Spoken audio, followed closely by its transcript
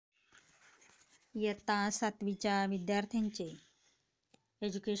इयत्ता 7वीच्या विद्यार्थ्यांचे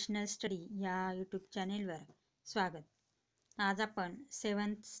educational study या यूट्यूब चॅनेलवर स्वागत. आज आपण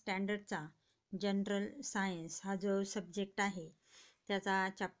 7th स्टँडर्डचा जनरल सायन्स हा जो सब्जेक्ट आहे त्याचा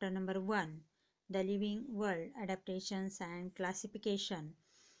chapter number 1 the living world adaptations and classification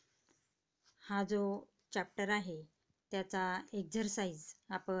हा जो चॅप्टर आहे त्याचा एक्झरसाइज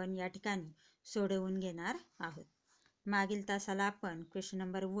आपण या ठिकाणी सोडवून घेणार आहोत. मागील तासाला आपण question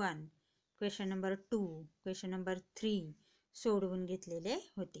number 1, question number 2, question number 3 सोडवून घेतलेले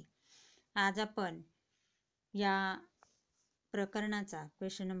होते. आज आपण या प्रकरणाचा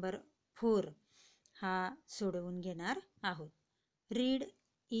क्वेश्चन नंबर 4 हा सोडवून घेणार आहोत. Read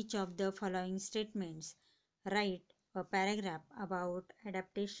each of the following statements. Write a paragraph about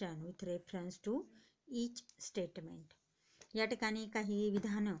adaptation with reference to each statement. या ठिकाणी काही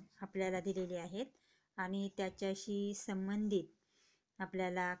विधानं आपल्याला दिलेली आहेत आणि त्याच्याशी संबंधित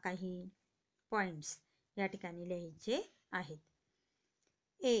आपल्याला काही पॉइंट्स या ठिकाणी लिहायचे आहेत.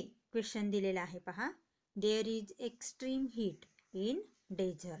 क्वेश्चन दिलेला आहे पहा. There is extreme heat in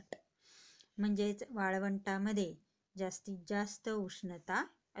dessert. म्हणजेच वाळवंटामध्ये जास्तीत जास्त उष्णता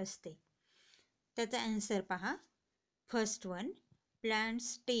असते. त्याचा आन्सर पहा. First one, plant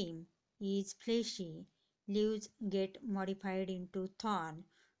stem is fleshy, leaves get modified into thorn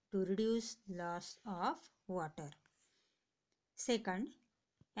to reduce loss of water. Second,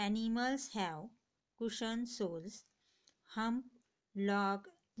 animals have cushioned soles,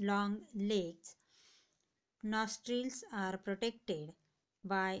 long legs, nostrils are protected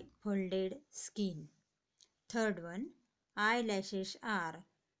by folded skin. Third one, eyelashes are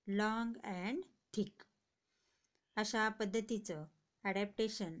long and thick. अशा पद्धतीचं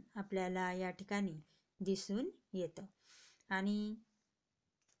adaptation आपल्याला या ठिकाणी दिसून येतं आणि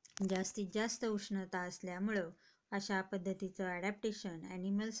जास्तीत जास्त उष्णता असल्यामुळं अशा पद्धतीचं ॲडॅप्टेशन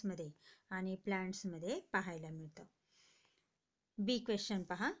ॲनिमल्समध्ये आणि प्लांट्समध्ये पाहायला मिळतं. बी क्वेश्चन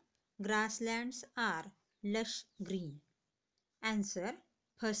पहा. ग्रासलँड्स R lush green. Answer.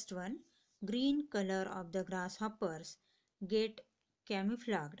 First one, green colour of the ग्रासहॉपर्स gate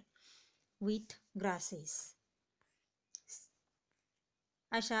कॅम्युफ्लॅग्ड with grasses.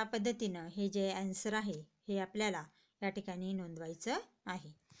 अशा पद्धतीनं हे जे आन्सर आहे हे आपल्याला या ठिकाणी नोंदवायचं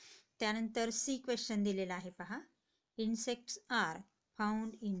आहे. त्यानंतर सी क्वेश्चन दिलेला आहे पहा. Insects R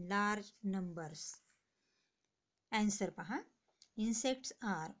found in large numbers. Answer पहा. Insects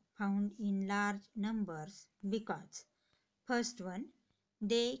R found in large numbers because first one,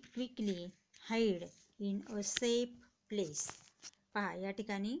 they quickly hide in a safe place. पहा या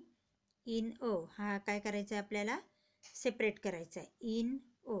ठिकाणी इन अ हा काय करायचा आहे आपल्याला सेपरेट करायचा आहे. इन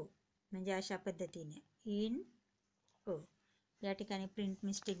ओ म्हणजे अशा पद्धतीने इन ओ. या ठिकाणी प्रिंट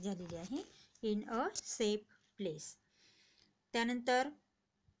मिस्टेक झालेली आहे. In a safe place. त्यानंतर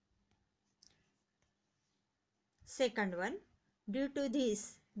second one, due to this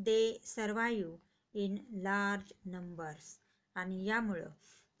they survive in large numbers. आणि यामुळं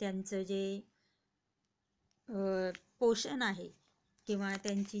त्यांचं जे पोषण आहे किंवा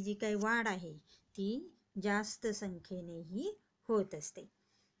त्यांची जी काही वाढ आहे ती जास्त संख्येनेही होत असते.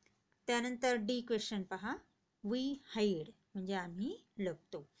 त्यानंतर डी क्वेश्चन पहा. वी हाईड म्हणजे आम्ही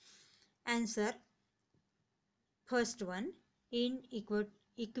लपतो. Answer. First one, in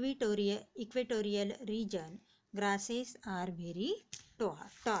equatorial region grasses R very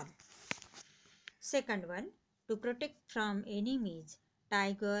tall. Second one, to protect from enemies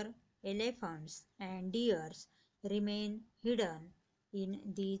tiger, elephants and dears remain hidden in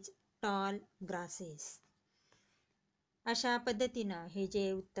these tall grasses. अशा पद्धतीनं हे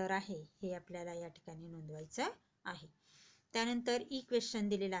जे उत्तर आहे हे आपल्याला या ठिकाणी नोंदवायचं आहे. त्यानंतर ई क्वेश्चन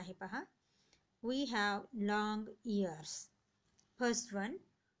दिलेला आहे पहा. We have long years. First one,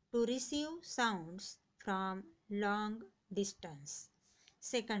 to receive sounds from long distance.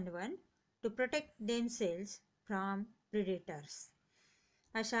 Second one, to protect themselves from predators.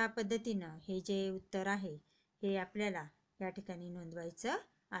 अशा पद्धतीनं हे जे उत्तर आहे हे आपल्याला या ठिकाणी नोंदवायचं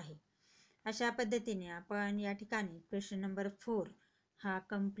आहे. अशा पद्धतीने आपण या ठिकाणी क्वेश्चन नंबर 4 हा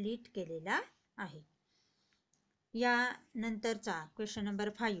कंप्लीट केलेला आहे. या नंतरचा क्वेश्चन नंबर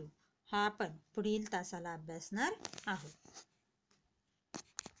 5 हा आपण पुढील तासाला अभ्यासणार आहोत.